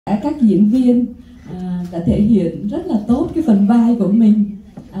Các diễn viên đã thể hiện rất là tốt cái phần vai của mình.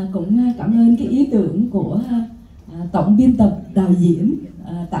 Cũng cảm ơn cái ý tưởng của tổng biên tập đạo diễn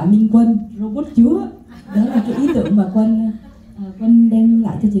Tạ Minh Quân, robot chúa. Đó là cái ý tưởng mà Quân đem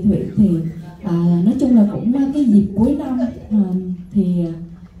lại cho chị Thủy. Thì nói chung là cũng cái dịp cuối năm thì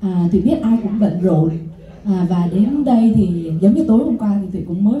Thủy biết ai cũng bận rộn, và đến đây thì giống như tối hôm qua thì Thủy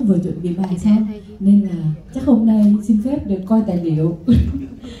cũng mới vừa chuẩn bị bài xong, nên là chắc hôm nay xin phép được coi tài liệu.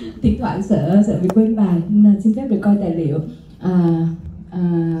 Thỉnh thoảng sợ bị quên bài nên xin phép được coi tài liệu.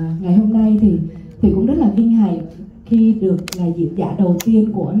 Ngày hôm nay thì Thủy cũng rất là vinh hạnh khi được là diễn giả đầu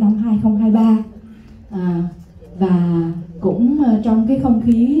tiên của năm 2023, và cũng trong cái không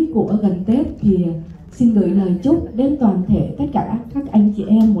khí của gần Tết thì xin gửi lời chúc đến toàn thể tất cả các anh chị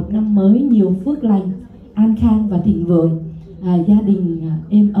em một năm mới nhiều phước lành, an khang và thịnh vượng, gia đình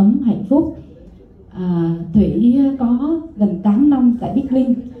êm ấm hạnh phúc. Thủy có gần 8 năm tại Bích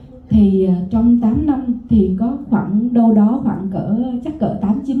Linh, thì trong 8 năm thì có khoảng đâu đó chắc cỡ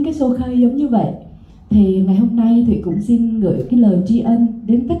 8-9 cái show khơi giống như vậy. Thì ngày hôm nay Thủy cũng xin gửi cái lời tri ân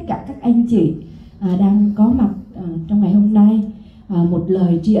đến tất cả các anh chị đang có mặt trong ngày hôm nay. Một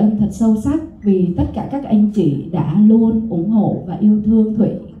lời tri ân thật sâu sắc vì tất cả các anh chị đã luôn ủng hộ và yêu thương Thủy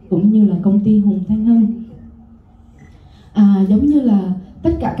cũng như là công ty Hùng Thanh Hưng. Giống như là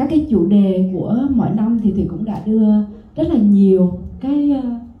tất cả các cái chủ đề của mỗi năm thì Thủy cũng đã đưa rất là nhiều cái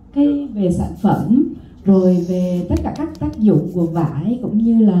về sản phẩm, rồi về tất cả các tác dụng của vải cũng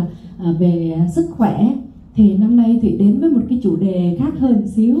như là về sức khỏe. Thì năm nay Thủy đến với một cái chủ đề khác hơn một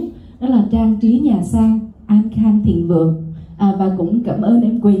xíu, đó là trang trí nhà sang an khang thịnh vượng. Và cũng cảm ơn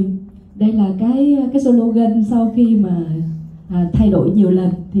em Quỳnh. Đây là cái slogan sau khi mà thay đổi nhiều lần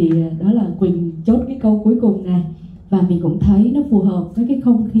thì đó là Quỳnh chốt cái câu cuối cùng này, và mình cũng thấy nó phù hợp với cái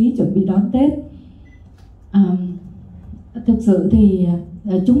không khí chuẩn bị đón Tết. Thực sự thì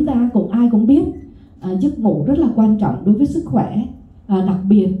chúng ta ai cũng biết giấc ngủ rất là quan trọng đối với sức khỏe, đặc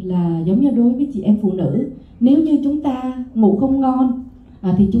biệt là giống như đối với chị em phụ nữ. Nếu như chúng ta ngủ không ngon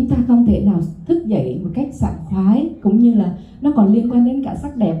thì chúng ta không thể nào thức dậy một cách sảng khoái, cũng như là nó còn liên quan đến cả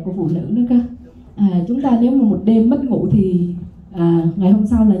sắc đẹp của phụ nữ nữa cơ. Chúng ta nếu mà một đêm mất ngủ thì ngày hôm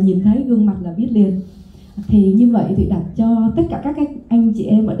sau là nhìn thấy gương mặt là biết liền. Thì như vậy thì đặt cho tất cả các anh chị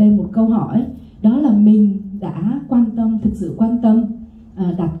em ở đây một câu hỏi, đó là mình đã thực sự quan tâm,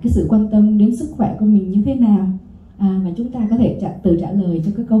 đặt cái sự quan tâm đến sức khỏe của mình như thế nào, và chúng ta có thể tự trả lời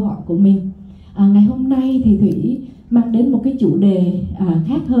cho cái câu hỏi của mình. Ngày hôm nay thì Thủy mang đến một cái chủ đề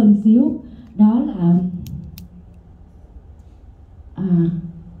khác hơn xíu, đó là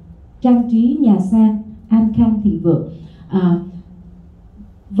trang trí nhà sang an khang thịnh vượng.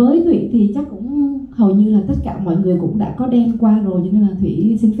 Với Thủy thì chắc cũng hầu như là tất cả mọi người cũng đã có đen qua rồi, cho nên là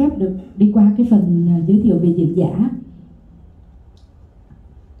Thủy xin phép được đi qua cái phần giới thiệu về diễn giả.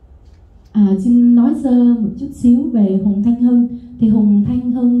 Xin nói sơ một chút xíu về Hùng Thanh Hưng. Thì Hùng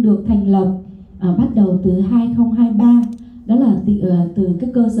Thanh Hưng được thành lập bắt đầu từ 2023, đó là từ cái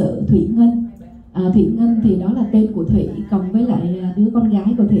cơ sở Thủy Ngân. Thủy Ngân thì đó là tên của Thủy cộng với lại đứa con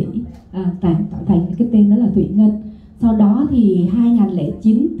gái của Thủy, tạo thành cái tên đó là Thủy Ngân. Sau đó thì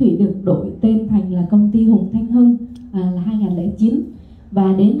 2009 Thủy được đổi tên thành là công ty Hùng Thanh Hưng là 2009,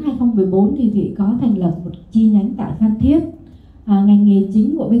 và đến 2014 thì Thủy có thành lập một chi nhánh tại Phan Thiết. Ngành nghề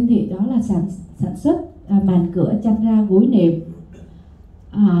chính của bên Thủy đó là sản xuất màn cửa, chăn ga, gối nệm,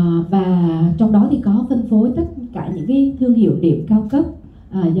 và trong đó thì có phân phối tất cả những cái thương hiệu đệm cao cấp,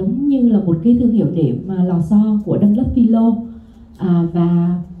 giống như là một cái thương hiệu đệm lò xo của Dunlop Philo,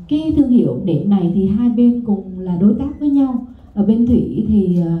 và cái thương hiệu đệm này thì hai bên cùng là đối tác với nhau. Ở bên Thủy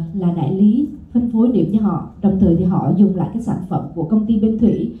thì là đại lý phân phối đệm cho họ, đồng thời thì họ dùng lại cái sản phẩm của công ty bên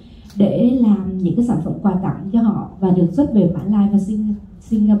Thủy để làm những cái sản phẩm quà tặng cho họ, và được xuất về Mã Lai và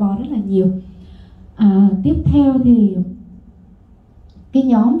Singapore rất là nhiều. Tiếp theo thì cái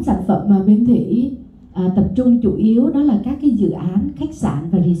nhóm sản phẩm mà bên Thủy tập trung chủ yếu đó là các cái dự án khách sạn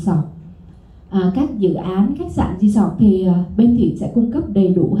và resort. Các dự án khách sạn resort thì bên Thủy sẽ cung cấp đầy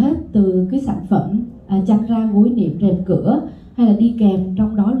đủ hết, từ cái sản phẩm chăn ga, gối nệm, rèm cửa, hay là đi kèm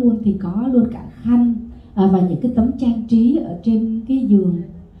trong đó luôn thì có luôn cả khăn và những cái tấm trang trí ở trên cái giường.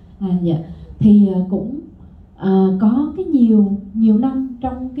 Thì cũng có cái nhiều năm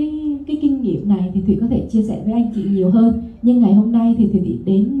trong cái kinh nghiệm này thì Thủy có thể chia sẻ với anh chị nhiều hơn. Nhưng ngày hôm nay thì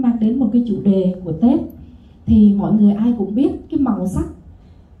Thủy mang đến một cái chủ đề của Tết. Thì mọi người ai cũng biết cái màu sắc,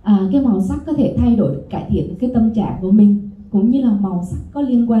 cái màu sắc có thể thay đổi, cải thiện cái tâm trạng của mình, cũng như là màu sắc có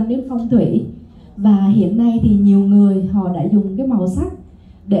liên quan đến phong thủy. Và hiện nay thì nhiều người họ đã dùng cái màu sắc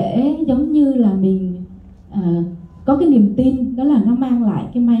để giống như là mình có cái niềm tin, đó là nó mang lại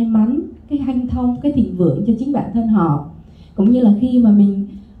cái may mắn, cái hanh thông, cái thịnh vượng cho chính bản thân họ. Cũng như là khi mà mình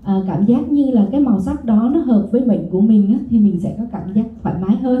cảm giác như là cái màu sắc đó nó hợp với mệnh của mình á, thì mình sẽ có cảm giác thoải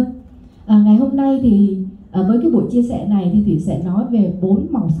mái hơn. Ngày hôm nay thì với cái buổi chia sẻ này thì Thủy sẽ nói về 4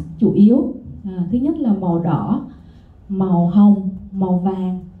 màu sắc chủ yếu. Thứ nhất là màu đỏ, màu hồng, màu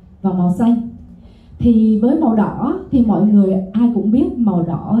vàng và màu xanh. Thì với màu đỏ thì mọi người ai cũng biết màu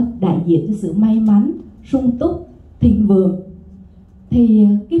đỏ đại diện cho sự may mắn, sung túc, thịnh vượng. Thì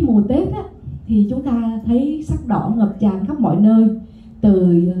cái mùa Tết á, thì chúng ta thấy sắc đỏ ngập tràn khắp mọi nơi,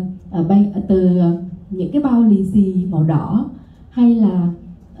 từ những cái bao lì xì màu đỏ, hay là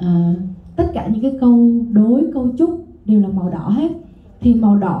tất cả những cái câu đối, câu chúc đều là màu đỏ hết. Thì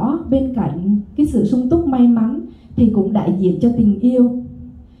màu đỏ bên cạnh cái sự sung túc may mắn thì cũng đại diện cho tình yêu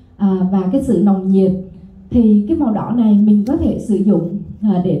và cái sự nồng nhiệt. Thì cái màu đỏ này mình có thể sử dụng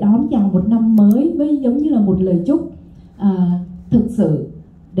để đón chào một năm mới, với giống như là một lời chúc thực sự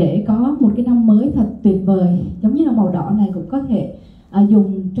để có một cái năm mới thật tuyệt vời. Giống như là màu đỏ này cũng có thể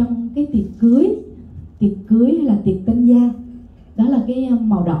dùng trong cái tiệc cưới hay là tiệc tân gia. Đó là cái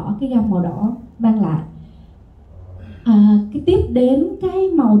màu đỏ, cái gam màu đỏ mang lại. Cái tiếp đến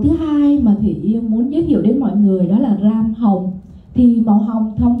cái màu thứ hai mà Thủy muốn giới thiệu đến mọi người, đó là ram hồng. Thì màu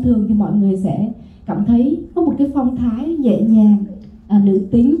hồng thông thường thì mọi người sẽ cảm thấy có một cái phong thái nhẹ nhàng, nữ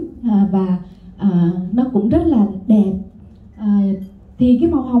tính, và nó cũng rất là đẹp. Thì cái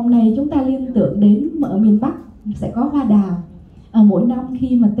màu hồng này chúng ta liên tưởng đến ở miền Bắc sẽ có hoa đào. Mỗi năm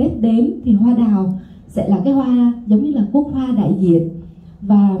khi mà Tết đến thì hoa đào sẽ là cái hoa giống như là quốc hoa đại diện.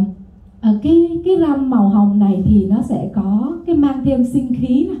 Và cái ram màu hồng này thì nó sẽ có cái mang thêm sinh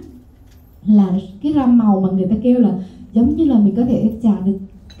khí này, là cái ram màu mà người ta kêu là giống như là mình có thể trà được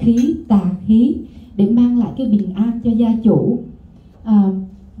khí, tà khí để mang lại cái bình an cho gia chủ.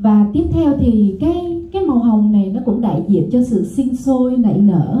 Và tiếp theo thì cái màu hồng này nó cũng đại diện cho sự sinh sôi nảy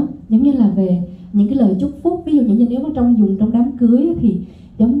nở, giống như là về những cái lời chúc phúc. Ví dụ như nếu mà dùng trong đám cưới thì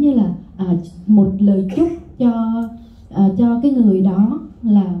giống như là một lời chúc cho cái người đó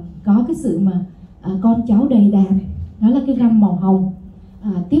là có cái sự mà con cháu đầy đàn. Đó là cái gam màu hồng.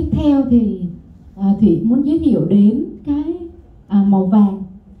 Tiếp theo thì Thủy muốn giới thiệu đến cái màu vàng.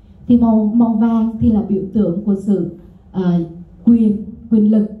 Thì màu vàng thì là biểu tượng của sự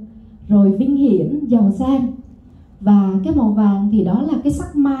quyền lực, rồi vinh hiển, giàu sang. Và cái màu vàng thì đó là cái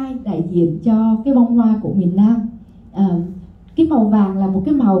sắc mai đại diện cho cái bông hoa của miền Nam. Cái màu vàng là một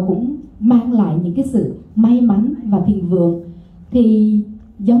cái màu cũng mang lại những cái sự may mắn và thịnh vượng. Thì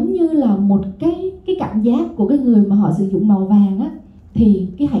giống như là một cái cảm giác của cái người mà họ sử dụng màu vàng á, thì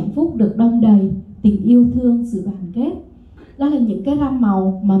cái hạnh phúc được đong đầy, tình yêu thương, sự đoàn kết. Đó là những cái ram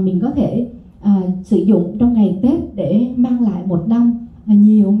màu mà mình có thể sử dụng trong ngày Tết để mang lại một năm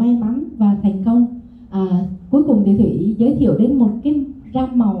nhiều may mắn và thành công. Cuối cùng thì Thủy giới thiệu đến một cái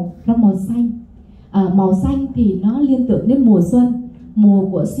ram màu xanh. Màu xanh thì nó liên tưởng đến mùa xuân, mùa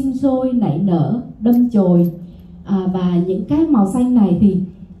của sinh sôi nảy nở, đâm chồi. Và những cái màu xanh này thì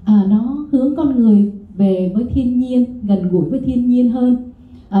nó hướng con người về với thiên nhiên, gần gũi với thiên nhiên hơn.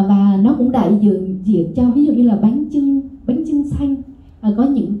 Và nó cũng đại diện cho ví dụ như là bánh chưng xanh, có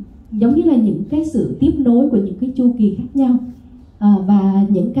những giống như là những cái sự tiếp nối của những cái chu kỳ khác nhau. Và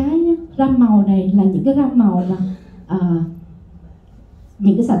những cái ram màu này là những cái ram màu mà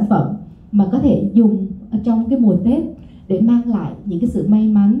những cái sản phẩm mà có thể dùng trong cái mùa Tết để mang lại những cái sự may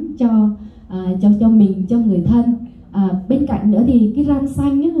mắn cho mình, cho người thân. Bên cạnh nữa thì cái ram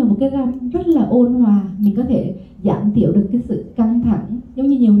xanh là một cái ram rất là ôn hòa, mình có thể giảm thiểu được cái sự căng thẳng. Giống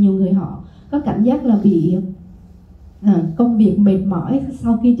như nhiều người họ có cảm giác là bị công việc mệt mỏi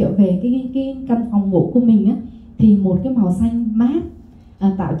sau khi trở về cái căn phòng ngủ của mình á, thì một cái màu xanh mát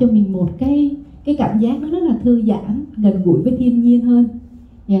tạo cho mình một cái cảm giác nó rất là thư giãn, gần gũi với thiên nhiên hơn.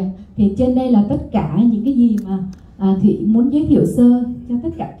 Thì trên đây là tất cả những cái gì mà Thủy muốn giới thiệu sơ cho tất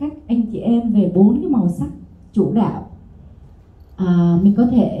cả các anh chị em về 4 cái màu sắc chủ đạo. Mình có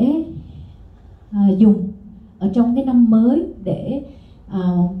thể dùng ở trong cái năm mới để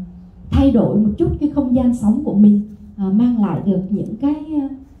thay đổi một chút cái không gian sống của mình, mang lại được những cái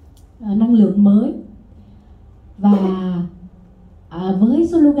năng lượng mới. Và với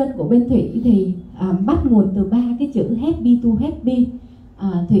slogan của bên Thủy thì bắt nguồn từ 3 cái chữ happy to happy.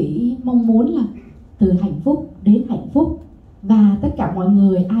 Thủy mong muốn là từ hạnh phúc đến hạnh phúc, và tất cả mọi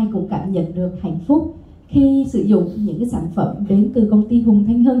người ai cũng cảm nhận được hạnh phúc khi sử dụng những cái sản phẩm đến từ công ty Hùng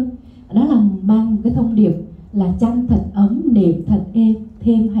Thanh Hưng. Đó là mang một cái thông điệp là chăn thật ấm, nệm thật êm,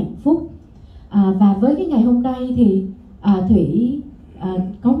 thêm hạnh phúc. Và với cái ngày hôm nay thì Thủy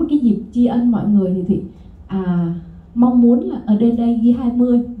có một cái dịp tri ân mọi người, thì Thủy mong muốn là ở đây ghi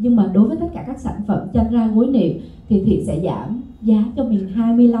 20, nhưng mà đối với tất cả các sản phẩm chăn ra gối nệm thì Thủy sẽ giảm giá cho mình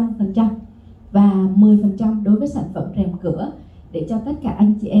 25% và 10% đối với sản phẩm rèm cửa. để cho tất cả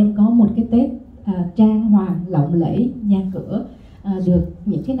anh chị em có một cái Tết trang hoàng, lộng lẫy, nhà cửa được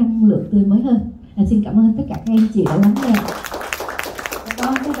những cái năng lượng tươi mới hơn. Xin cảm ơn tất cả các anh chị đã lắng nghe.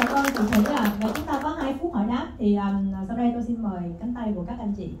 Vâng, xin cảm ơn chị Thủy ạ. Và chúng ta có 2 phút hỏi đáp thì sau đây tôi xin mời cánh tay của các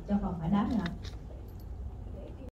anh chị cho phần hỏi đáp này ạ.